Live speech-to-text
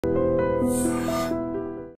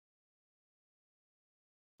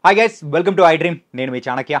Hi guys, welcome to iDream. నేను మీ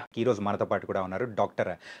చాణక్య. ఈ రోజు మనతో పాటు కూడా ఉన్నారు డాక్టర్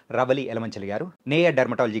రవలి యలమంచలి గారు. నేయ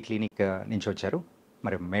డెర్మటాలజీ క్లినిక్ నుంచి వచ్చారు.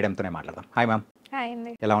 మరి మేడంతోనే మాట్లాడదాం. హాయ్ మ్యామ్, హాయ్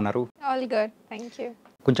అండి. ఎలా ఉన్నారు? All good, thank you.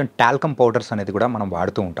 కొంచెం టాల్కమ్ పౌడర్స్ అనేది కూడా మనం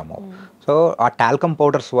వాడుతూ ఉంటాము. సో ఆ టాల్కమ్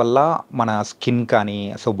పౌడర్స్ వల్ల మన స్కిన్ కానీ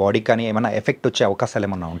బాడీ కానీ ఏమైనా ఎఫెక్ట్ వచ్చే అవకాశాలు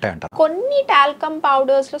ఏమైనా ఉంటాయంటారా? కొన్ని టాల్కమ్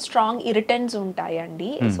పౌడర్స్ లో స్ట్రాంగ్ ఇరిటెంట్స్ ఉంటాయండి.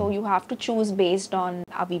 So you have to choose based on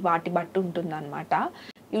అవి వాటి బట్టి ఉంటుంది అనమాట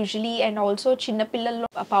యూజువలీ. అండ్ ఆల్సో చిన్నపిల్లల్లో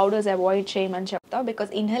పౌడర్స్ అవాయిడ్ చేయమని చెప్తా,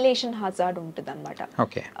 బికాస్ ఇన్హలేషన్ హజార్డ్ ఉంటుంది అనమాట.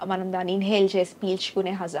 మనం దాన్ని ఇన్హేల్ చేసి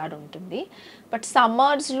పీల్చుకునే హజార్డ్ ఉంటుంది. బట్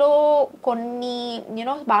సమ్మర్స్లో కొన్ని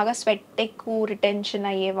బాగా స్వెట్ ఎక్కువ రిటెన్షన్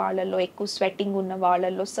అయ్యే వాళ్ళలో, ఎక్కువ స్వెట్టింగ్ ఉన్న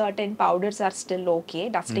వాళ్ళలో certain powders are still okay,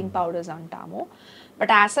 dusting powders అంటాము.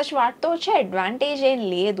 బట్ యాజ్ సచ్ వాటితో వచ్చే అడ్వాంటేజ్ ఏం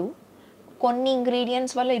లేదు. కొన్ని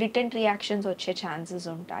ఇంగ్రీడియంట్స్ వల్ల ఇరిటెంట్ రియాక్షన్స్ వచ్చే ఛాన్సెస్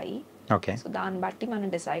ఉంటాయి. సో దాన్ని బట్టి మనం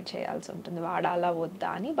డిసైడ్ చేయాల్సి ఉంటుంది వాడాలా వద్దా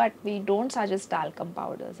అని. But we don't suggest talcum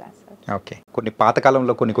powders as such. Okay, కొన్ని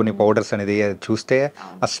పాతకాలంలో కొన్ని పౌడర్స్ అనేది చూస్తే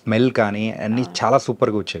ఆ స్మెల్ కానీ అన్ని చాలా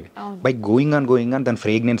సూపర్గా వచ్చేవి. బై గోయింగ్ ఆన్ దాని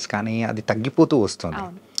ఫ్రేగ్రెన్స్ కానీ అది తగ్గిపోతూ వస్తుంది.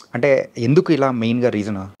 అంటే ఎందుకు ఇలా మెయిన్గా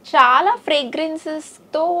రీజన్? చాలా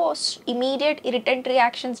ఫ్రేగ్రెన్సెస్తో ఇమీడియట్ ఇరిటెంట్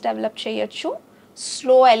రియాక్షన్స్ డెవలప్ చేయొచ్చు,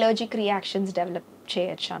 స్లో అలర్జిక్ రియాక్షన్స్ డెవలప్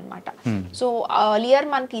చేయొచ్చు అనమాట. సో ఎర్లియర్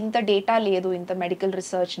మనకి ఇంత డేటా లేదు, ఇంత మెడికల్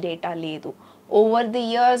రీసెర్చ్ డేటా లేదు. Over the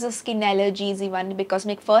years skin allergies ఇవన్నీ, బికాస్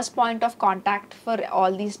మీకు first point of contact for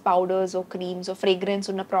all these powders oh creams oh fragrance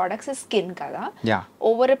ఉన్న ప్రోడక్ట్స్ స్కిన్ కదా.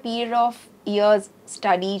 Over a period of years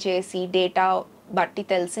study చేసి డేటా బట్టి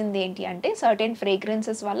తెలిసింది ఏంటి అంటే సర్టెన్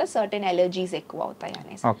ఫ్రేగ్రెన్సెస్ వల్ల సర్టెన్ అలర్జీస్ ఎక్కువ అవుతాయి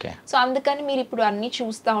అనేసి. సో అందుకని మీరు ఇప్పుడు అన్ని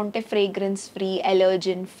చూస్తూ ఉంటే fragrance free,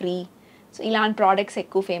 allergen free, so ఇలాంటి ప్రోడక్ట్స్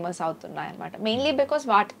ఎక్కువ ఫేమస్ అవుతున్నాయి అనమాట. మెయిన్లీ బికాస్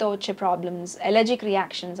వాటితో వచ్చే ప్రాబ్లమ్స్, అలర్జిక్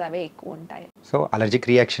రియాక్షన్స్ అవే ఎక్కువ ఉంటాయి. సో అలర్జిక్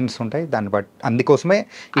రియాక్షన్స్ ఉంటాయి, దాన్ని బట్టి అందుకోసమే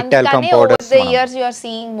years you are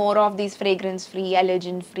seeing more of these fragrance free,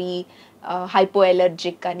 allergen free, hypo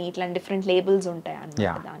allergic అని ఇట్లా డిఫరెంట్ లేబుల్స్ ఉంటాయి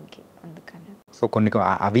అన్నమాట దానికి. అందుకని సో కొన్ని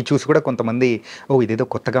అవి చూసి కూడా కొంతమంది ఇదేదో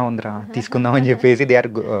కొత్తగా ఉందిరా తీసుకుందాం అని చెప్పేసి దే ఆర్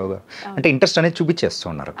అంటే ఇంట్రెస్ట్ అనేది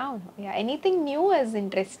చూపించేస్తున్నారు. Anything new is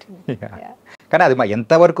interesting. కానీ అది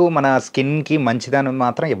ఎంతవరకు మన స్కిన్ కి మంచిదని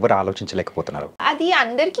మాత్రం ఎవరు ఆలోచించలేకపోతున్నారు. అది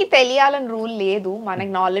అందరికీ తెలియాలని రూల్ లేదు,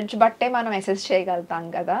 మనకి నాలెడ్జ్ బట్టే మనం అసెస్ చేయగలుగుతాం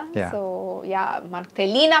కదా. సో యా, మనకు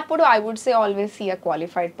తెలియనప్పుడు I would say always see a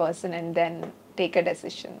qualified person and then take a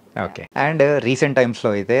decision. Okay. And recent టైమ్స్లో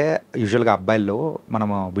అయితే యూజువల్గా అబ్బాయిల్లో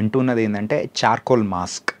మనము వింటున్నది ఏంటంటే charcoal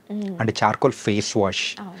mask and charcoal face wash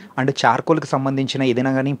and చార్కోల్కి సంబంధించిన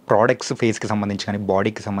ఏదైనా కానీ ప్రోడక్ట్స్ ఫేస్కి సంబంధించి కానీ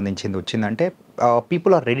బాడీకి సంబంధించింది వచ్చిందంటే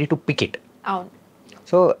people are ready to pick it. అవును.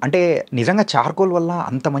 సో అంటే నిజంగా చార్కోల్ వల్ల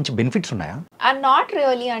అంత మంచి బెనిఫిట్స్ ఉన్నాయా? నాట్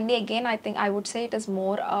రియలీ అండి. Again I would say it is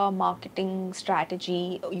more marketing strategy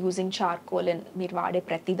using charcoal. మీరు వాడే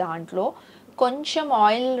ప్రతి దాంట్లో కొంచెం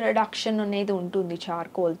ఆయిల్ రిడక్షన్ అనేది ఉంటుంది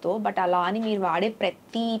చార్కోల్తో, బట్ అలా అని మీరు వాడే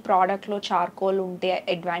ప్రతి ప్రోడక్ట్లో చార్కోల్ ఉంటే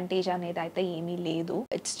అడ్వాంటేజ్ అనేది అయితే ఏమీ లేదు.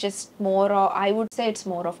 It's just more, I would say it's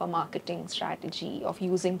more of a marketing strategy of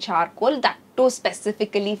using charcoal. That to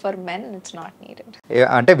specifically for men it's not needed.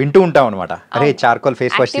 అంటే వింటూ ఉంటాం అనమాట, అరే charcoal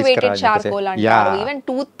face wash activated charcoal అంటారు. Even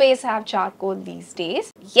tooth paste have charcoal these days.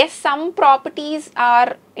 yes, some properties are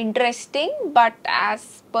interesting, but as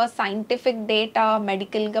per scientific data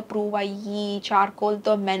medical గా prove అయ్యి charcoal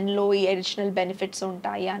తో men లో ఈ అడిషనల్ బెనిఫిట్స్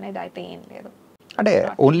ఉంటాయి అనేది అయితే ఏం లేదు. అంటే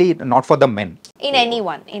only not for the men, in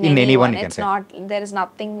anyone it's not, there is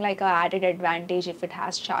nothing like a added advantage if it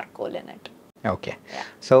has charcoal in it. Okay.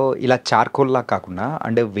 So ఇలా చార్కోల్లా కాకుండా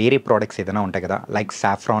అంటే వేరే ప్రోడక్ట్స్ ఏదైనా ఉంటాయి కదా, లైక్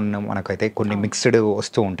సాఫ్రాన్ మనకైతే కొన్ని మిక్స్డ్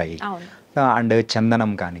వస్తూ ఉంటాయి, అండ్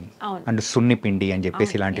చందనం కానీ అండ్ సున్ని పిండి అని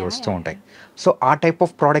చెప్పేసి ఇలాంటివి వస్తూ ఉంటాయి. సో ఆ టైప్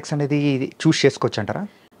ఆఫ్ ప్రోడక్ట్స్ అనేది చూస్ చేసుకోవచ్చు అంటారా?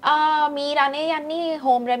 మీరు అనే అన్ని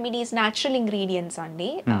హోమ్ రెమెడీస్, న్యాచురల్ ఇంగ్రీడియంట్స్ అండి.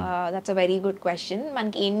 That's a very good question.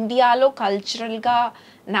 మనకి ఇండియాలో కల్చరల్గా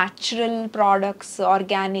natural products,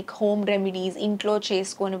 organic home remedies ఇంట్లో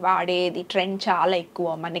చేసుకొని వాడేది ట్రెండ్ చాలా ఎక్కువ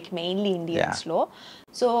మనకి, mainly ఇండియన్స్లో.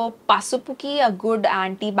 So పసుపుకి a good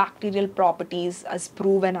anti bacterial properties us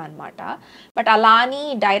proven అనమాట. బట్ అలా అని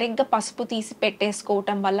డైరెక్ట్గా పసుపు తీసి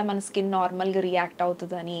పెట్టేసుకోవటం వల్ల మన స్కిన్ నార్మల్గా రియాక్ట్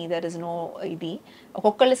అవుతుందని దర్ ఇస్ నో ఇది.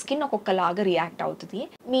 ఒక్కొక్కళ్ళ స్కిన్ ఒక్కొక్కలాగా రియాక్ట్ అవుతుంది.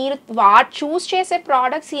 మీరు చూస్ చేసే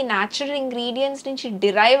ప్రోడక్ట్స్ ఈ న్యాచురల్ ఇంగ్రీడియంట్స్ నుంచి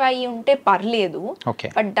డిరైవ్ అయ్యి ఉంటే పర్లేదు,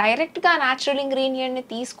 బట్ డైరెక్ట్గా న్యాచురల్ ఇంగ్రీడియంట్ని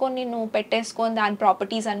తీసుకొని నువ్వు పెట్టేసుకొని దాని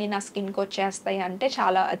ప్రాపర్టీస్ అన్ని నా స్కిన్కి వచ్చేస్తాయి అంటే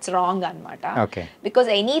చాలా ఇట్స్ రాంగ్ అనమాట. Because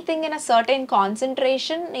anything in a certain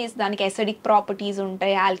concentration is దానికి ఎసిడిక్ ప్రాపర్టీస్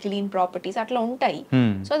ఉంటాయి, ఆల్కలీన్ ప్రాపర్టీస్ అట్లా ఉంటాయి.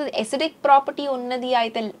 సో ఎసిడిక్ ప్రాపర్టీ ఉన్నది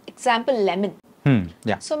అయితే ఎగ్జాంపుల్ లెమన్.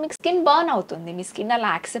 సో మీకు స్కిన్ బర్న్ అవుతుంది, మీ స్కిన్ అలా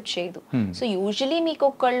యాక్సెప్ట్ చేయదు. సో యూజువలీ మీకు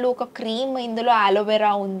ఒక క్రీమ్ ఇందులో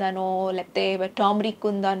అలోవెరా ఉందనో లేకపోతే టర్మరిక్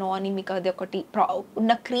ఉందనో అని మీకు అది ఒకటి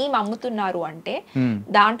ఉన్న క్రీమ్ అమ్ముతున్నారు అంటే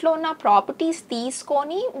దాంట్లో ఉన్న ప్రాపర్టీస్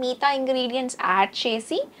తీసుకొని మిగతా ఇంగ్రీడియంట్స్ యాడ్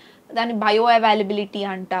చేసి దాని బయో అవైలబిలిటీ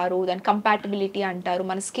అంటారు, దాని కంపాటబిలిటీ అంటారు,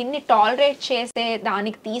 మన స్కిన్ ని టాలరేట్ చేసే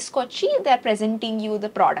దానికి తీసుకొచ్చి they are presenting you the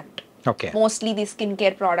product. Mostly the skin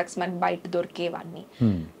care products మనకి బయట దొరికేవన్నీ.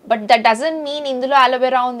 బట్ దట్ డజంట్ మీన్ ఇందులో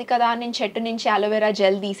అలోవెరా ఉంది కదా నేను చెట్టు నుంచి అలోవెరా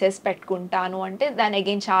జెల్ తీసేసి పెట్టుకుంటాను అంటే దాని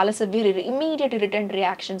అగైన్ చాలా సివియర్ ఇమీడియట్ ఇరిటెంట్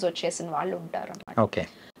రియాక్షన్స్ వచ్చేసిన వాళ్ళు ఉంటారు అన్నమాట.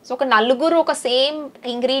 సో ఒక నలుగురు ఒక సేమ్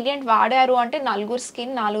ఇంగ్రీడియంట్ వాడారు అంటే నలుగురు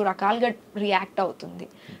స్కిన్ 4 రకాలుగా రియాక్ట్ అవుతుంది.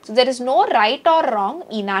 So there is no right are wrong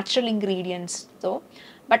ఈ న్యాచురల్ ఇంగ్రీడియంట్స్తో.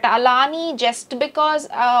 బట్ అలా అని జస్ట్ బికాస్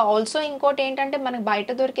ఆల్సో ఇంకోటి ఏంటంటే మనకు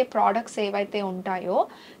బయట దొరికే ప్రోడక్ట్స్ ఏవైతే ఉంటాయో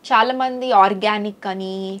చాలా మంది ఆర్గానిక్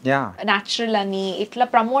అని న్యాచురల్ అని ఇట్లా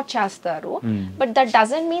ప్రమోట్ చేస్తారు. But that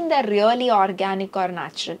doesn't mean they really organic are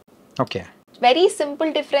natural. Very simple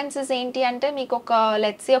differences ఏంటి అంటే మీకు ఒక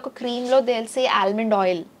లెట్స్ సే ఒక క్రీమ్ లో తెలిసే ఆల్మండ్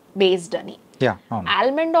ఆయిల్ బేస్డ్ అని.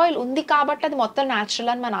 ఆల్మండ్ ఆయిల్ ఉంది కాబట్టి అది మొత్తం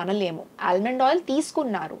న్యాచురల్ అని మనం అనలేము. ఆల్మండ్ ఆయిల్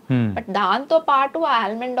తీసుకున్నారు బట్ దాంతో పాటు ఆ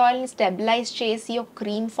ఆల్మండ్ ఆయిల్ ని స్టెబిలైజ్ చేసి ఒక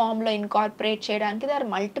క్రీమ్ ఫామ్ లో ఇన్కార్పొరేట్ చేయడానికి there are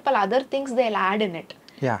multiple other things they will add in it.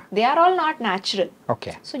 They are all not natural.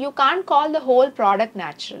 So you can't call the whole product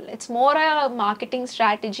natural. It's more a marketing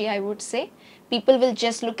strategy, I would say. People will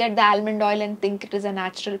just look at the almond oil and think it is a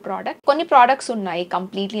natural product. Konni products unnai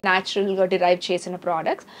completely natural ga derive chesina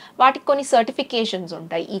products. Vaatiki konni certifications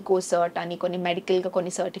untai, eco cert ani konni medical ga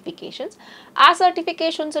konni certifications. Aa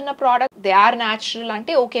certifications unna product they are natural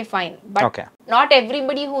ante okay fine. But not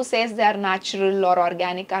everybody who says they are natural or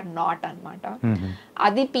organic are not anamata.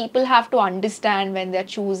 Adi people have to understand when they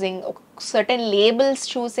are choosing certain labels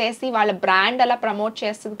చూసేసి వాళ్ళ brand అలా promote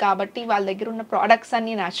చేస్తుంది కాబట్టి వాళ్ళ దగ్గర ఉన్న products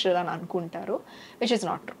అన్ని natural అని అనుకుంటారు, విచ్ ఇస్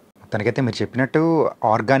నాట్ ట్రూ. తనకైతే మీరు చెప్పినట్టు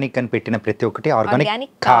ఆర్గానిక్ అని పెట్టిన ప్రతి ఒక్కటి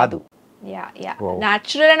ఆర్గానిక్ కాదు.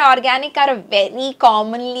 Natural and organic are very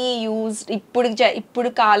commonly used.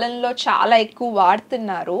 ఇప్పుడు కాలంలో చాలా ఎక్కువ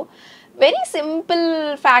వాడుతున్నారు. Very simple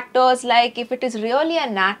factors like if it is really a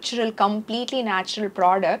natural, completely natural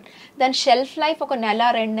product, then shelf life ఒక నెల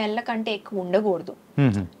 2 నెలల కంటే ఎక్కువ ఉండకూడదు.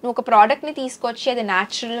 నువ్వు ఒక ప్రోడక్ట్ ని తీసుకొచ్చి అది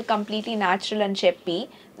న్యాచురల్, కంప్లీట్లీ న్యాచురల్ అని చెప్పి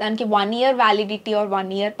దానికి 1 year వ్యాలిడిటీ ఆర్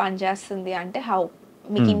 1 year పనిచేస్తుంది అంటే హౌ?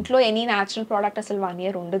 మీకు ఇంట్లో ఎనీ న్యాచురల్ ప్రోడక్ట్ అసలు 1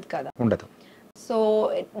 year ఉండదు కదా. సో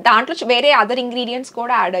దాంట్లో వేరే అదర్ ఇంగ్రీడియంట్స్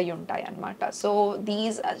కూడా యాడ్ అయ్యి ఉంటాయి అన్నమాట. సో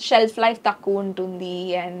దీస్ షెల్ఫ్ లైఫ్ తక్కువ ఉంటుంది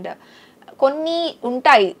అండ్ కొన్ని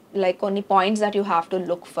ఉంటాయి లైక్ కొన్ని points that you have to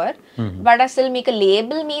look for. But అసలు మీకు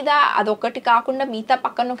లేబుల్ మీద అదొకటి కాకుండా మిగతా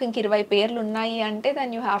పక్కన ఒక 20 పేర్లు ఉన్నాయి అంటే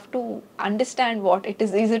then you have to understand what it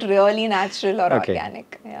is. Is it really natural or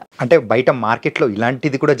organic? అంటే బయట మార్కెట్ లో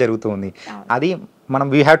ఇలాంటిది కూడా జరుగుతుంది. అది మనం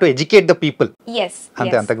we have to educate the people.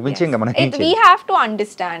 అంతే, అంతకు మించి ఇంకా మనం we have to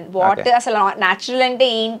understand what అసలు న్యాచురల్ అంటే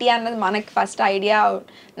ఏంటి అన్నది మనకి ఫస్ట్ ఐడియా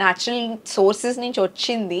న్యాచురల్ సోర్సెస్ నుంచి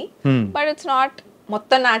వచ్చింది. బట్ ఇట్స్ నాట్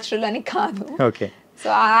మొత్తం న్యాచురల్ అని కాదు. సో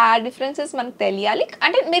ఆ డిఫరెన్సెస్ మనకు తెలియాలి.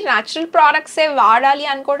 అంటే మీరు న్యాచురల్ ప్రోడక్ట్సే వాడాలి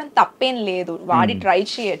అనుకోవడం తప్పేం లేదు, వాడి ట్రై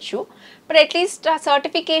చేయొచ్చు. బట్ అట్లీస్ట్ ఆ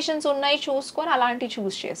సర్టిఫికేషన్స్ ఉన్నాయి చూసుకొని అలాంటివి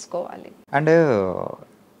చూస్ చేసుకోవాలి. అండ్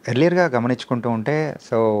ఎర్లియర్గా గమనించుకుంటూ ఉంటే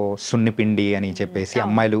సో సున్నిపిండి అని చెప్పేసి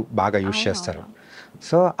అమ్మాయిలు బాగా యూజ్ చేస్తారు.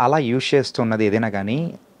 సో అలా యూజ్ చేస్తున్నది ఏదైనా కానీ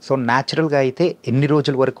సో న్యాచురల్గా అయితే ఎన్ని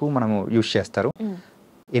రోజుల వరకు మనము యూజ్ చేస్తారు,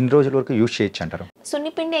 ఎన్ని రోజుల వరకు యూజ్ చేయొచ్చు అంటారు?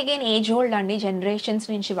 సున్నిపిండి అగైన్ ఏజ్ ఓల్డ్ అండి, జనరేషన్స్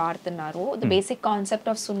నుంచి వాడుతున్నారు. ద బేసిక్ కాన్సెప్ట్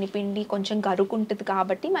ఆఫ్ సున్నిపిండి కొంచెం గరుకుంటుంది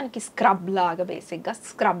కాబట్టి మనకి స్క్రబ్ లాగా బేసిక్గా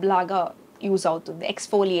స్క్రబ్ లాగా యూజ్ అవుతుంది.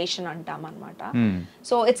 ఎక్స్ఫోలియేషన్ అంటాం అనమాట.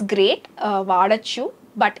 సో ఇట్స్ గ్రేట్, వాడచ్చు.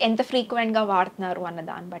 బట్ ఎంత ఫ్రీక్వెంట్ గా వాడుతున్నారు అన్న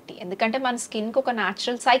దాన్ని బట్టి. ఎందుకంటే మన స్కిన్ కి ఒక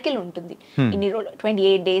న్యాచురల్ సైకిల్ ఉంటుంది. ఇన్ని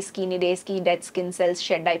 28 days కి ఇన్ని డేస్ కి డెడ్ స్కిన్ సెల్స్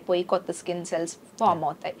షెడ్ అయిపోయి కొత్త స్కిన్ సెల్స్ ఫామ్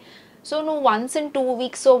అవుతాయి. సో నువ్వు once in 2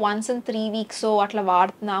 weeks once in 3 weeks అట్లా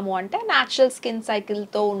వాడుతున్నాము అంటే న్యాచురల్ స్కిన్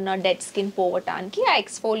సైకిల్తో ఉన్న డెడ్ స్కిన్ పోవటానికి ఆ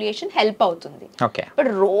ఎక్స్ఫోలియేషన్ హెల్ప్ అవుతుంది. బట్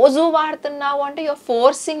రోజు వాడుతున్నావు అంటే you're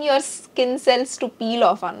forcing your skin cells to peel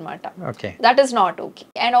off అనమాట. That is not okay.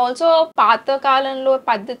 And also పాత కాలంలో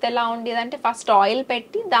పద్ధతి ఎలా ఉండేదంటే ఫస్ట్ ఆయిల్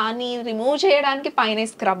పెట్టి దాన్ని రిమూవ్ చేయడానికి పైన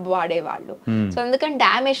స్క్రబ్ వాడేవాళ్ళు. సో అందుకని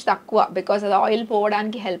డ్యామేజ్ తక్కువ, బికాస్ అది ఆయిల్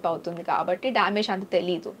పోవడానికి హెల్ప్ అవుతుంది కాబట్టి డ్యామేజ్ అంత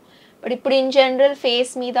తెలీదు. బట్ ఇప్పుడు ఇన్ జనరల్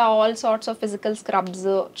ఫేస్ మీద all sorts of physical scrubs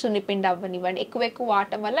సున్నిపిండి అవ్వనివ్వండి ఎక్కువ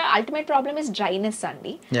వాడటం వల్ల అల్టిమేట్ ప్రాబ్లమ్ ఇస్ డ్రైనెస్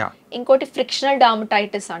అండి. ఇంకోటి ఫ్రిక్షనల్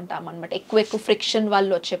డర్మటైటిస్ అంటాం అనమాట. ఎక్కువ ఫ్రిక్షన్ వల్ల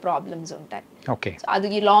వచ్చే ప్రాబ్లమ్స్ ఉంటాయి. ఓకే. సో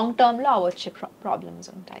అది లాంగ్ టర్మ్లో వచ్చే ప్రాబ్లమ్స్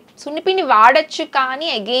ఉంటాయి. సున్నిపిండి వాడచ్చు, కానీ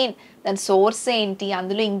అగైన్ దాని సోర్స్ ఏంటి,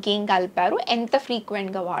 అందులో ఇంకేం కలిపారు, ఎంత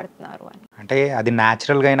ఫ్రీక్వెంట్గా వాడుతున్నారు అని. అంటే అది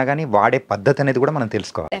న్యాచురల్గా అయినా కానీ వాడే పద్ధతి అనేది కూడా మనం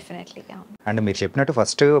తెలుసుకోవాలి. డెఫినెట్లీగా. అండ్ మీరు చెప్పినట్టు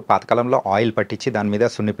ఫస్ట్ పాతకాలంలో ఆయిల్ పట్టించి దాని మీద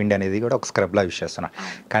సున్నిపిండి అనేది కూడా ఒక స్క్రబ్లా యూస్ చేస్తున్నారు.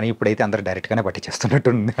 కానీ ఇప్పుడైతే అందరూ డైరెక్ట్గానే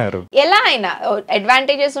పట్టించేస్తున్నట్టున్నారు. ఎలా అయినా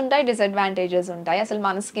అడ్వాంటేజెస్ ఉంటాయి, డిసడ్వాంటేజెస్ ఉంటాయి. అసలు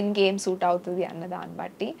మన స్కిన్కి ఏం సూట్ అవుతుంది అన్న దాన్ని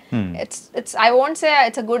బట్టి. It's I won't say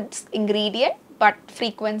it's a good ingredient, but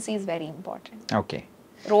frequency is very important. Okay.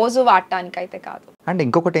 రోజు వాడటానికి అయితే కాదు. అండ్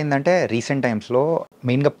ఇంకొకటి ఏంటంటే రీసెంట్ టైమ్స్లో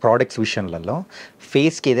మెయిన్గా ప్రోడక్ట్స్ విషయంలో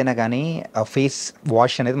ఫేస్కి ఏదైనా కానీ ఫేస్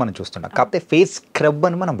వాష్ అనేది మనం చూస్తున్నాం, కాకపోతే ఫేస్ స్క్రబ్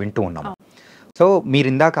అని మనం వింటూ ఉన్నాము. సో మీరు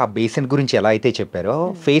ఇందాక ఆ బేసిన్ గురించి ఎలా అయితే చెప్పారో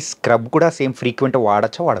ఫేస్ స్క్రబ్ కూడా సేమ్ ఫ్రీక్వెంట్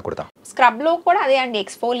వాడచ్చా వాడకూడదా? స్క్రబ్లో కూడా అదే అండి,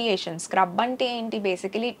 ఎక్స్ఫోలియేషన్. స్క్రబ్ అంటే ఏంటి,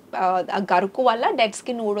 బేసికలీ ఆ గరుకు వల్ల డెడ్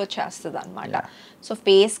స్కిన్ ఊడొచ్చేస్తుంది అనమాట. సో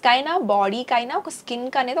ఫేస్కైనా బాడీకైనా ఒక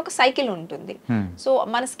స్కిన్కి అనేది ఒక సైకిల్ ఉంటుంది. సో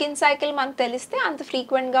మన స్కిన్ సైకిల్ మనకు తెలిస్తే అంత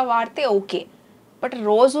ఫ్రీక్వెంట్గా వాడితే ఓకే. బట్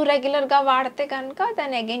రోజు రెగ్యులర్గా వాడితే కనుక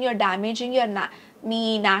దాన్ని again you're damaging your me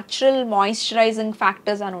natural moisturising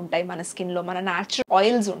factors అని ఉంటాయి మన స్కిన్లో, మన న్యాచురల్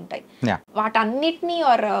ఆయిల్స్ ఉంటాయి. వాటన్నిటినీ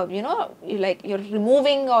are you know like your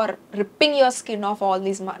removing are ripping your skin of all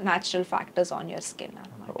these natural factors on your skin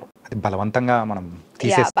అనమాట. అది బలవంతంగా మనం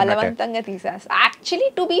బలవంతంగా తీసేస్తాం.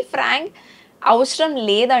 యాక్చువల్లీ టు బీ ఫ్రాంక్ అవసరం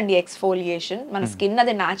లేదండి ఎక్స్ఫోలియేషన్. మన స్కిన్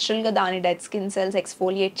అది న్యాచురల్గా దాని dead skin cells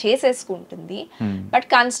exfoliate చేసేసుకుంటుంది. But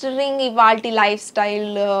considering ఇవాల్టి life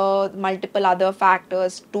style, multiple other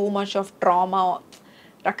factors, too much of trauma,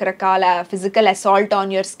 రకరకాల physical assault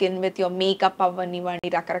on your skin with your makeup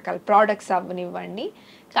అవ్వనివ్వండి, రకరకాల ప్రోడక్ట్స్ అవ్వనివ్వండి,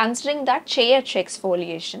 కన్సిడరింగ్ దట్ చేయొచ్చు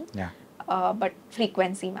exfoliation. But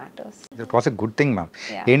frequency matters. It was a good thing ma'am.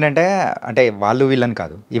 ఏంటంటే అంటే వాళ్ళు వీళ్ళని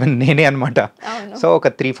కాదు, ఈవెన్ నేనే అనమాట. సో ఒక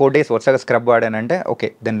 3-4 days వరుసగా scrub వాడానంటే okay,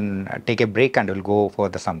 then take a break and will go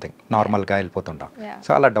for the something నార్మల్గా వెళ్ళిపోతుంటాం. సో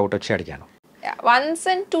అలా డౌట్ వచ్చి అడిగాను. Once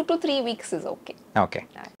in 2 to 3 weeks is okay. Okay.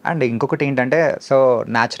 And ఇంకొకటి ఏంటంటే సో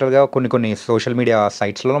న్యాచురల్గా కొన్ని సోషల్ మీడియా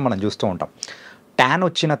సైట్స్లో మనం చూస్తూ ఉంటాం, ట్యాన్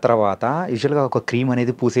వచ్చిన తర్వాత యూజువల్గా ఒక క్రీమ్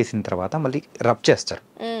అనేది పూసేసిన తర్వాత మళ్ళీ రబ్ చేస్తారు,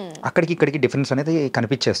 అక్కడికి ఇక్కడికి డిఫరెన్స్ అనేది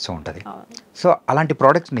కనిపించేస్తూ ఉంటుంది. సో అలాంటి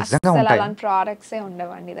ప్రోడక్ట్స్ నిజంగా ఉంటాయి? అలాంటి ప్రోడక్ట్స్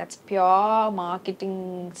ఉండవండి. That's pure marketing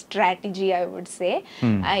strategy I would say.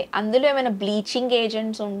 అందులో ఏమైనా బ్లీచింగ్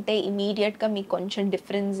ఏజెంట్స్ ఉంటే ఇమీడియట్ గా మీకు కొంచెం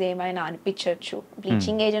డిఫరెన్స్ ఏమైనా అనిపించవచ్చు.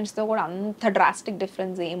 బ్లీచింగ్ ఏజెంట్స్ తో కూడా అంత డ్రాస్టిక్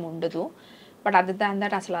డిఫరెన్స్ ఏమి ఉండదు. బట్ అదర్ దాన్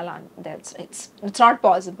దట్ అసలు అలా ఇట్స్ నాట్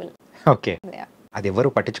పాసిబుల్. ఓకే. అది ఎవరు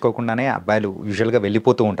పట్టించుకోకుండానే అబ్బాయిలు యూజువల్గా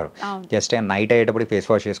వెళ్ళిపోతూ ఉంటారు. జస్ట్ నైట్ అయ్యేటప్పుడు ఫేస్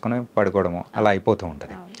వాష్ చేసుకుని పడుకోవడము అలా అయిపోతూ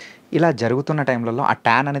ఉంటుంది. ఇలా జరుగుతున్న టైంలలో ఆ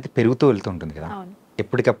ట్యాన్ అనేది పెరుగుతూ వెళ్తుంటుంది కదా,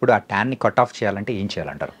 ఎప్పటికప్పుడు ఆ ట్యాన్ని కట్ ఆఫ్ చేయాలంటే ఏం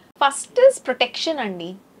చేయాలంటారు? ఫస్ట్ ఇస్ ప్రొటెక్షన్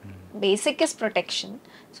అండి. Basic is protection.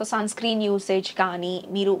 So sun screen usage కానీ,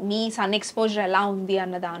 మీరు మీ సన్ ఎక్స్పోజర్ ఎలా ఉంది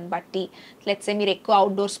అన్న దాన్ని బట్టి, లెట్సే మీరు ఎక్కువ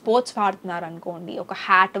అవుట్డోర్ స్పోర్ట్స్ వాడుతున్నారు అనుకోండి, ఒక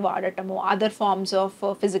hat వాడటము, other forms of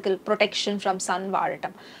physical protection from sun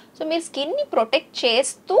వాడటం. సో మీరు స్కిన్ని ప్రొటెక్ట్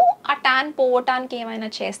చేస్తూ ఆ ట్యాన్ పోవటానికి ఏమైనా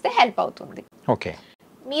చేస్తే హెల్ప్ అవుతుంది. ఓకే.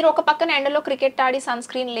 మీరు ఒక పక్కన ఎండలో క్రికెట్ ఆడి సన్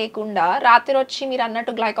స్క్రీన్ లేకుండా రాత్రి వచ్చి మీరు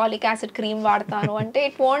అన్నట్టు గ్లైకాలిక్ యాసిడ్ క్రీమ్ వాడతాను అంటే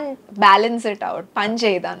it won't balance it out, పని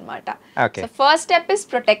చేయదు అనమాట. So first step is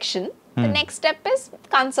protection. Next step is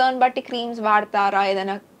concern బట్టి క్రీమ్స్ వాడతారా,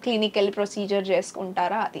 ఏదైనా క్లినికల్ ప్రొసీజర్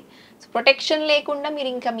చేసుకుంటారా అది. సో ప్రొటెక్షన్ లేకుండా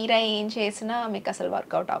మీరు ఇంకా మీరే ఏం చేసినా మీకు అసలు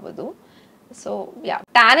వర్కౌట్ అవ్వదు. So yeah,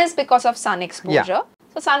 tan is because of sun exposure.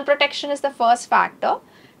 So sun protection is the first factor.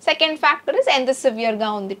 Second factor is ఎంత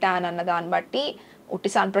సివియర్గా ఉంది ట్యాన్ అన్న దాన్ని బట్టి ఉట్టి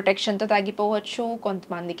సన్ ప్రొటెక్షన్తో తగ్గిపోవచ్చు.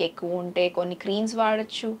 కొంతమందికి ఎక్కువ ఉంటే కొన్ని క్రీమ్స్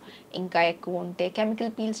వాడచ్చు, ఇంకా ఎక్కువ ఉంటే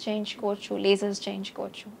కెమికల్ పీల్స్ చేయించుకోవచ్చు, లేజర్స్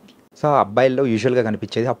చేయించుకోవచ్చు. సో అబ్బాయిల్లో యూజువల్గా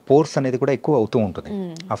కనిపించేది ఆ పోర్స్ అనేది కూడా ఎక్కువ అవుతూ ఉంటుంది,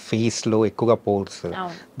 ఆ ఫేస్లో ఎక్కువగా పోర్స్,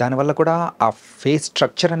 దానివల్ల కూడా ఆ ఫేస్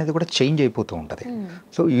స్ట్రక్చర్ అనేది కూడా చేంజ్ అయిపోతూ ఉంటుంది.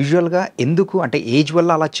 సో యూజువల్గా ఎందుకు అంటే ఏజ్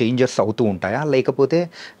వల్ల అలా చేంజెస్ అవుతూ ఉంటాయా, లేకపోతే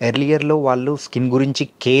ఎర్లియర్లో వాళ్ళు స్కిన్ గురించి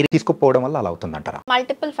కేర్ తీసుకోకపోవడం వల్ల అలా అవుతుందంటారా?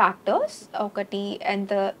 Multiple factors. ఒకటి,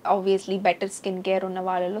 ఎంత ఆబ్వియస్లీ బెటర్ స్కిన్ కేర్ ఉన్న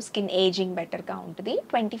వాళ్ళలో స్కిన్ ఏజింగ్ బెటర్గా ఉంటుంది.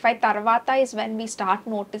 25 తర్వాత is when we start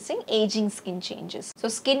noticing ageing skin changes. So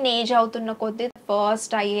skin age అవుతున్న కొద్దీ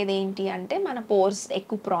ఫస్ట్ అయ్యేది ఏంటి అంటే మన పోర్స్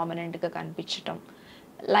ఎక్కువ ప్రామినెంట్గా కనిపించటం,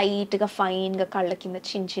 లైట్గా ఫైన్గా కళ్ళ కింద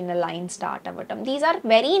చిన్న చిన్న లైన్ స్టార్ట్ అవ్వటం. These are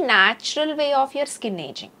very natural way of your skin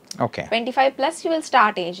ageing. 25+ you will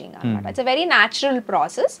start ageing అనమాట. It's a very natural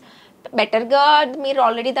process. బెటర్గా మీరు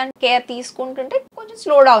ఆల్రెడీ దాని కేర్ తీసుకుంటుంటే కొంచెం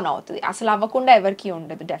స్లో డౌన్ అవుతుంది. అసలు అవ్వకుండా ఎవరికి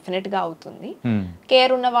ఉండదు, డెఫినెట్గా అవుతుంది.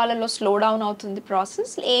 కేర్ ఉన్న వాళ్ళలో స్లో డౌన్ అవుతుంది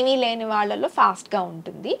ప్రాసెస్, ఏమీ లేని వాళ్ళలో ఫాస్ట్గా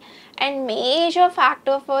ఉంటుంది. అండ్ మేజర్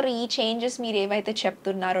ఫ్యాక్టర్ ఫర్ ఈ చేంజెస్ మీరు ఏవైతే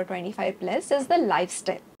చెప్తున్నారో 25+ is the life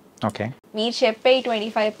style. Okay. మీరు చెప్పే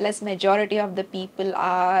 25+ majority of the people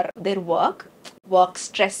are their work, work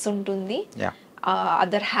stress ఉంటుంది, Yeah.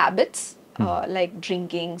 Other habits like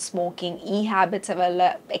drinking, smoking, ఈ హ్యాబిట్స్ వల్ల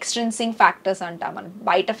ఎక్స్ట్రెన్సింగ్ ఫ్యాక్టర్స్ అంటాం మనం,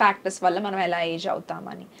 బయట ఫ్యాక్టర్స్ వల్ల మనం ఎలా ఏజ్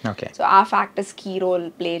అవుతామని. Okay. సో ఆ ఫ్యాక్టర్స్ కీ రోల్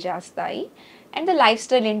ప్లే చేస్తాయి. And the life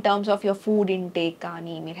style in terms of your food intake,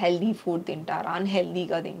 కానీ మీరు హెల్దీ ఫుడ్ తింటారా,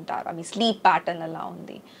 అన్హెల్దీగా తింటారా, మీ స్లీప్ ప్యాటర్న్ ఎలా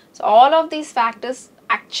ఉంది. So all of these factors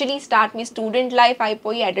actually start me student life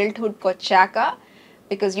అయిపోయి అడల్ట్హుడ్కి వచ్చాక,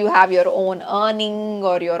 because you have your own earning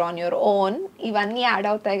or you're on your own, ఇవన్నీ add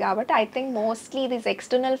అవుతాయి కాబట్టి I think mostly these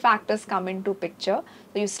external factors come into picture,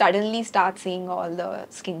 so you suddenly start seeing all the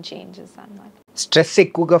skin changes అన్నమాట. Stress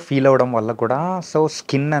ఎక్కువగా feel అవ్వడం వల్ల కూడా so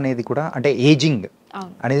skin అనేది కూడా అంటే ఏజింగ్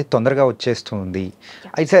అనేది తొందరగా వచ్చేస్తుంది.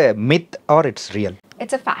 It's a myth or it's real?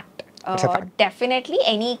 It's a fact. Definitely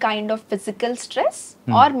any kind of physical stress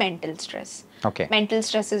or mental stress. Okay. Mental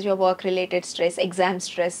stress is your work related stress, exam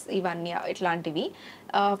stress, ఇవన్నీ ఇట్లాంటివి.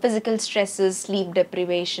 Physical stress is sleep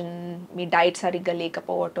deprivation, me diet సరిగ్గా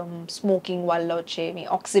లేకపోవటం, smoking వల్ల వచ్చే మీ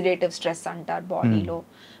oxidative stress అంటారు బాడీలో.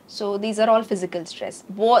 So these are all physical stress.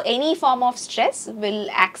 Any form of stress will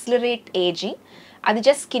accelerate ageing. అది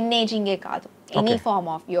just skin ఏజింగే కాదు, any form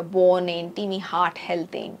of your bone ఏంటి, మీ హార్ట్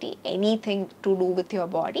హెల్త్ ఏంటి, anything to do with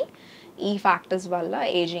your body, ఈ factors వల్ల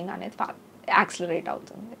ageing అనేది accelerate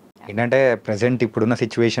అవుతుంది. ఏంటంటే present ఇప్పుడున్న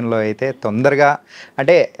సిచ్యువేషన్లో అయితే తొందరగా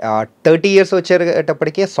అంటే 30 years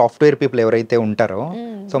వచ్చేటప్పటికే సాఫ్ట్వేర్ పీపుల్ ఎవరైతే ఉంటారో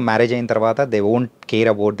సో మ్యారేజ్ అయిన తర్వాత they won't care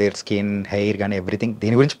about their skin, hair కానీ ఎవ్రీథింగ్,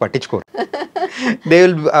 దీని గురించి పట్టించుకోరు. దే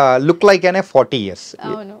విల్ లుక్ లైక్ అనే 40 years.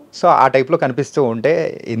 సో ఆ టైప్లో కనిపిస్తూ ఉంటే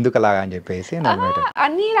ఎందుకు అలాగా అని చెప్పేసి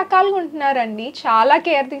అన్ని రకాలుగా ఉంటున్నారండి. చాలా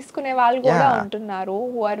కేర్ తీసుకునే వాళ్ళు కూడా ఉంటున్నారు,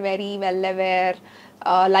 who are very well aware,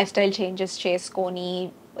 life style changes చేసుకొని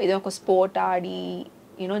ఏదో ఒక స్పోర్ట్ ఆడి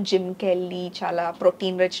యూనో జిమ్కి వెళ్ళి చాలా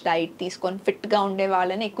ప్రోటీన్ రిచ్ డైట్ తీసుకొని ఫిట్గా ఉండే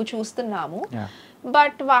వాళ్ళని ఎక్కువ చూస్తున్నాము.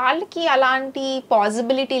 బట్ వాళ్ళకి అలాంటి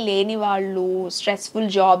పాసిబిలిటీ లేని వాళ్ళు,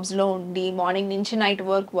 స్ట్రెస్ఫుల్ జాబ్స్లో ఉండి మార్నింగ్ నుంచి నైట్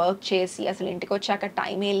వర్క్ చేసి అసలు ఇంటికి వచ్చాక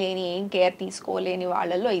టైమే లేని, ఏం కేర్ తీసుకోలేని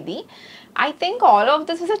వాళ్ళలో ఇది. I think all of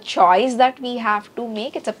this is a choice that we have to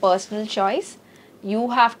make. It's a personal choice. You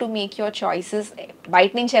have to make your choices.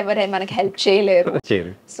 బయట నుంచి ఎవరే మనకి హెల్ప్ చేయలేరు.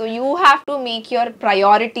 So you have to make your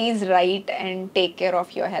priorities right and take care of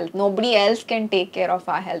your health. Nobody else can take care of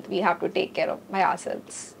our health. We have to take care of by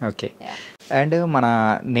ourselves. Okay. And మన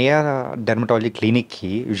నేయా dermatology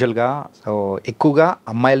క్లినిక్కి యూజువల్గా ఎక్కువగా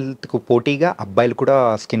అమ్మాయిలకు పోటీగా అబ్బాయిలు కూడా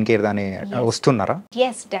skin care దాని వస్తున్నారా?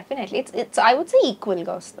 Yes, definitely. It's I would say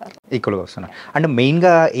ఈక్వల్గా వస్తారు. ఈక్వల్గా వస్తున్నారు. అండ్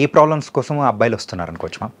మెయిన్గా ఏ ప్రాబ్లమ్స్ కోసం అబ్బాయిలు వస్తున్నారు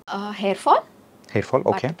అనుకోవచ్చు ma'am? Hair fall,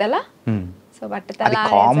 okay. Battala. So battala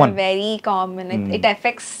is a very common. It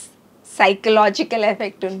affects psychological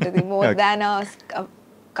effect untadi more than a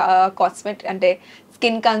cosmetic and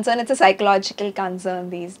skin concern. It's a psychological concern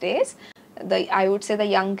these days. I would say the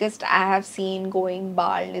youngest I have seen going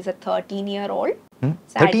bald is a 13-year-old.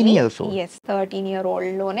 13 years old? Yes,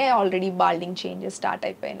 13-year-old lone already balding changes start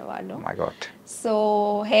అయిపోయిన వాళ్ళు. Oh my god. So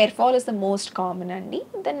hair fall is the most common andi.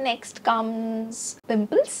 The next comes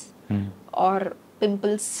pimples. Are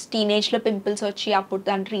pimples, టీనేజ్లో pimples వచ్చి అప్పుడు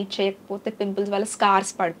దాన్ని treat చేయకపోతే pimples వల్ల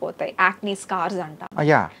scars పడిపోతాయి, acne scars అంటాం.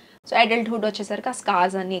 సో అడల్ట్హుడ్ వచ్చేసరికి ఆ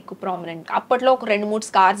స్కార్స్ అన్ని ఎక్కువ ప్రామినెంట్. అప్పట్లో ఒక 2-3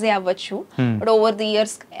 స్కార్సే అవ్వచ్చు, but over the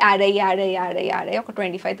years add అయ్యి ఒక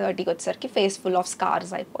 25-30కి వచ్చేసరికి ఫేస్ ఫుల్ ఆఫ్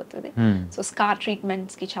స్కార్స్ అయిపోతుంది. సో స్కార్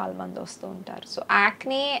ట్రీట్మెంట్స్కి చాలా మంది వస్తూ ఉంటారు. So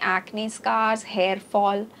acne scars, hair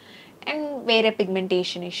fall and వేరే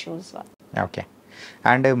పిగ్మెంటేషన్ ఇష్యూస్. ఓకే.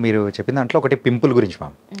 అండ్ మీరు చెప్పిన దాంట్లో ఒకటి పింపుల్ గురించి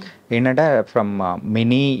మ్యామ్, ఏంటంటే ఫ్రమ్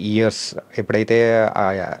మెనీ ఇయర్స్ ఎప్పుడైతే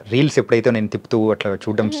రీల్స్ నేను తిప్పుతూ అట్లా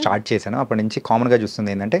చూడడం స్టార్ట్ చేశానో అప్పటి నుంచి కామన్గా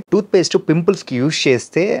చూస్తుంది ఏంటంటే టూత్ పేస్ట్ పింపుల్స్కి యూజ్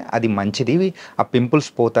చేస్తే అది మంచిది, ఆ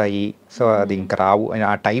పింపుల్స్ పోతాయి, సో అది ఇంకా రావు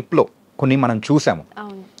ఆ టైప్లో కొన్ని మనం చూసాము.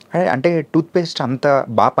 అంటే టూత్ పేస్ట్ అంత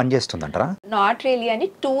బాగా పనిచేస్తుందంటారా? నాట్ రియలీ అండి.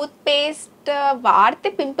 టూత్ పేస్ట్ వాడితే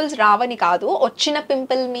పింపుల్స్ రావని కాదు, వచ్చిన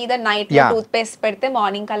పింపుల్ మీద నైట్ టూత్ పేస్ట్ పెడితే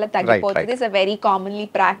మార్నింగ్ కల్లా తగ్గిపోతుంది. ఇట్స్ వెరీ కామన్లీ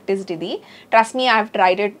ప్రాక్టీస్డ్ ఇది. Trust me, I have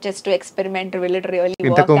tried it just to experiment, will it really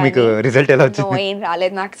work? మీకు రిజల్ట్ ఎలా వచ్చింది? నో, ఏం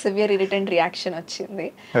రాలేదు, నాకు సివియర్ ఇరిటెంట్ రియాక్షన్ వచ్చింది.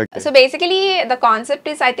 So basically the concept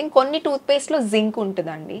is, I think కొన్ని టూత్ పేస్ట్ లో జింక్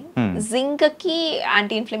ఉంటుందండి. జింక్ కి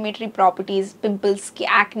యాంటీ ఇన్ఫ్లమేటరీ ప్రాపర్టీస్, పింపుల్స్ కి,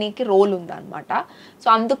 యాక్నీ కి రోల్ ఉందన్నమాట. సో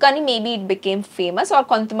అందుకని maybe it became famous, are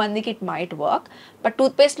కొంతమందికి it might work. But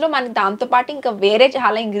tooth paste లో మనకి దాంతో పాటు ఇంకా వేరే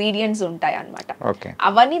చాలా ఇంగ్రీడియంట్స్ ఉంటాయి అన్నమాట.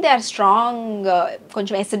 అవన్నీ దే ఆర్ స్ట్రాంగ్,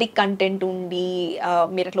 కొంచెం ఎసిడిక్ కంటెంట్ ఉండి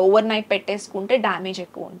మీరు అట్లా ఓవర్ నైట్ పెట్టేసుకుంటే డ్యామేజ్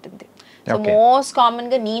ఎక్కువ ఉంటుంది. సో మోస్ట్ కామన్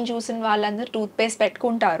గా నేను చూసిన వాళ్ళందరూ టూత్ పేస్ట్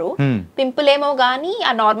పెట్టుకుంటారు, పింపుల్ ఏమో గానీ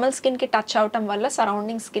ఆ నార్మల్ స్కిన్ కి టచ్ అవటం వల్ల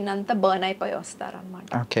సరౌండింగ్ స్కిన్ అంతా బర్న్ అయిపోయి వస్తారు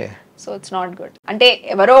అనమాట. So it's not good. అంటే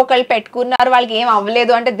ఎవరో ఒకళ్ళు పెట్టుకున్నారు, వాళ్ళకి ఏం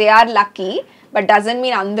అవ్వలేదు అంటే they are lucky. But doesn't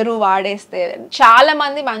mean అందరూ వాడేస్తే. చాలా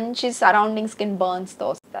మంది మంచి సరౌండింగ్ స్కిన్ బర్న్స్ తో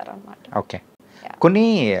వస్తారు అనమాట. ఓకే. కొన్ని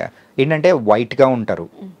ఏంటంటే వైట్‌గా ఉంటారు.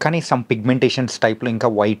 కానీ సమ్ పిగ్మెంటేషన్స్ టైప్‌లో ఇంకా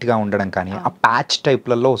వైట్‌గా ఉండడం కానీ, ఆ ప్యాచ్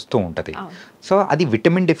టైప్‌లలో వస్తూ ఉంటది. సో, అది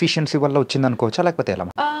విటమిన్ డెఫిషియన్సీ వల్ల వచ్చిందనుకోవచ్చా? లేకపోతే ఎలా?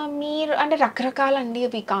 మీరు అంటే రకరకాలండి.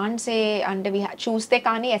 వి కాంట్ సే అంటే చూస్తే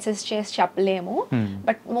కానీ అసెస్ చేసి చెప్పలేము.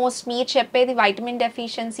 బట్ మీరు చెప్పేది వైటమిన్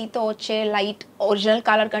డెఫిషియన్సీతో వచ్చే లైట్ ఒరిజినల్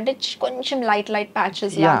కలర్ కంటే కొంచెం లైట్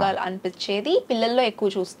ప్యాచెస్ లాగా అనిపించేది పిల్లల్లో ఎక్కువ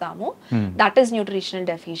చూస్తాము. That is nutritional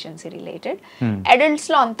deficiency related. Adults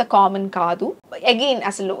లో అంత కామన్ కాదు. అగైన్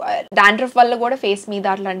అసలు డాండ్రఫ్ వల్ల కూడా ఫేస్ మీద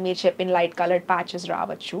అట్లాంటి మీరు చెప్పిన లైట్ కలర్డ్ ప్యాచెస్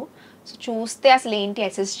రావచ్చు. సో చూస్తే అసలు ఏంటి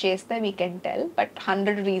అసెస్ చేస్తే we can tell, but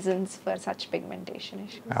 100 reasons for such pigmentation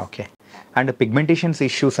issues. Okay. And pigmentations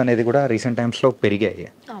issues అనేది కూడా రీసెంట్ టైమ్స్‌లో పెరిగాయి.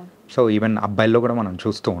 సో ఈవెన్ అబ్బాయిల్లో కూడా మనం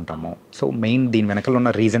చూస్తూ ఉంటాము. సో మెయిన్ దీని వెనకాల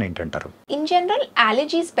ఉన్న రీజన్ ఏంటంటారు? In general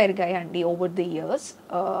allergies పెరిగాయండి over the years.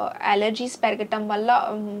 Allergies పెరగటం వల్ల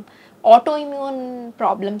ఆటో ఇమ్యూన్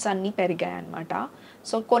ప్రాబ్లమ్స్ అన్నీ పెరిగాయి అనమాట.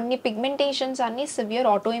 సో కొన్ని పిగ్మెంటేషన్స్ అన్ని సివియర్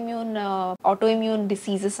ఆటో ఇమ్యూన్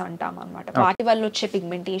డిసీజెస్ అంటాం అనమాట. వాటి వల్ల వచ్చే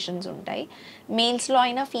పిగ్మెంటేషన్స్ ఉంటాయి. మేల్స్లో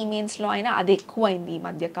అయినా ఫీమేల్స్లో అయినా అది ఎక్కువైంది ఈ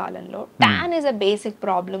మధ్య కాలంలో. Tan is a basic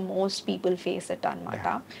problem, most people face it అనమాట.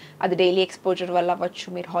 అది డైలీ ఎక్స్పోజర్ వల్ల అవ్వచ్చు,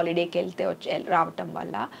 మీరు హాలిడేకి వెళ్తే రావటం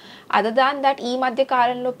వల్ల. అదర్ దాన్ దట్ ఈ మధ్య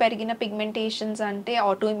కాలంలో పెరిగిన పిగ్మెంటేషన్స్ అంటే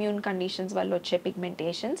ఆటో ఇమ్యూన్ కండిషన్స్ వల్ల వచ్చే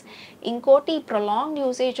పిగ్మెంటేషన్స్. ఇంకోటి ప్రొలాంగ్డ్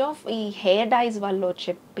యూసేజ్ ఆఫ్ ఈ హెయిర్ డైస్ వల్ల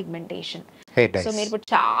వచ్చే పిగ్మెంటేషన్. సో మీరు ఇప్పుడు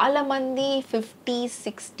చాలా మంది 50s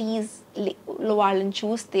 60s వాళ్ళని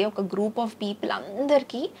చూస్తే ఒక గ్రూప్ ఆఫ్ పీపుల్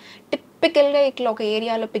అందరికి టిపికల్గా ఇట్లా ఒక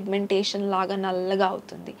ఏరియాలో పిగ్మెంటేషన్ లాగా నల్లగా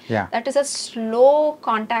అవుతుంది. That is a slow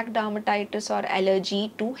contact dermatitis are allergy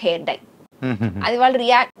to hair dye. అది వాళ్ళు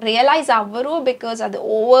రియలైజ్ అవ్వరు, బికాస్ అది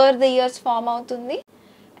ఓవర్ ద ఇయర్స్ ఫామ్ అవుతుంది.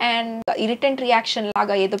 అండ్ ఇరిటెంట్ రియాక్షన్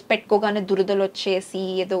లాగా ఏదో పెట్టుకోగానే దురదలు వచ్చేసి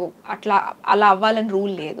ఏదో అలా అవ్వాలని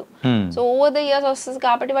రూల్ లేదు. సో ఓవర్ ద ఇయర్స్ వస్తుంది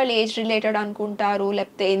కాబట్టి వాళ్ళు ఏజ్ రిలేటెడ్ అనుకుంటారు,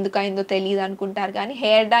 లేకపోతే ఎందుకైందో తెలియదు అనుకుంటారు. కానీ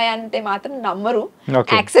హెయిర్ డై అంటే మాత్రం నమ్మరు,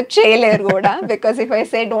 యాక్సెప్ట్ చేయలేరు కూడా. Because if I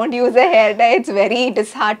say don't use a hair dye it's very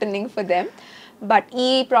డిస్హార్టనింగ్ for them. But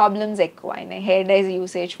ఈ ప్రాబ్లమ్స్ ఎక్కువ అయినాయి. హెయిర్ డైస్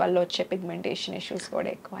యూసేజ్ వల్ల వచ్చే పిగ్మెంటేషన్ ఇష్యూస్ కూడా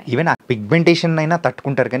ఎక్కువ. ఈవెన్ ఆ పిగ్మెంటేషన్ అయినా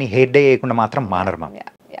తట్టుకుంటారు కానీ హెయిర్ డై వేయకుండా మాత్రం మానరు.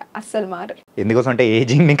 అస్సలు మారు. ఎందుకోసం అంటే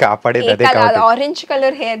ఏజింగ్ ని కాపాడేది అదే కాబట్టి. ఆరెంజ్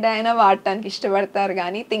కలర్ హెయిర్ డై అయినా వాడటానికి ఇష్టపడతారు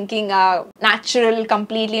కానీ థింకింగ్ ఆ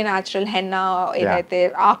కంప్లీట్లీ న్యాచురల్ హెన్నా ఏదైతే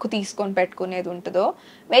ఆకు తీసుకొని పెట్టుకునేది ఉంటుందో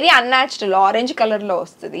వెరీ అన్యాచురల్ ఆరెంజ్ కలర్ లో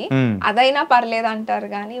వస్తుంది, అదైనా పర్లేదు అంటారు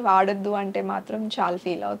కానీ వాడొద్దు అంటే మాత్రం చాలా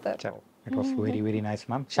ఫీల్ అవుతారు. It was very very nice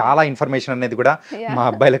ma'am. చాలా ఇన్ఫర్మేషన్ అనేది కూడా మా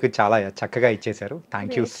అబ్బాయిలకు చాలా చక్కగా ఇచ్చేశారు.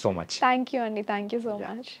 Thank you so much. Thank you అండి, థ్యాంక్ యూ సో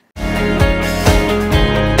మచ్.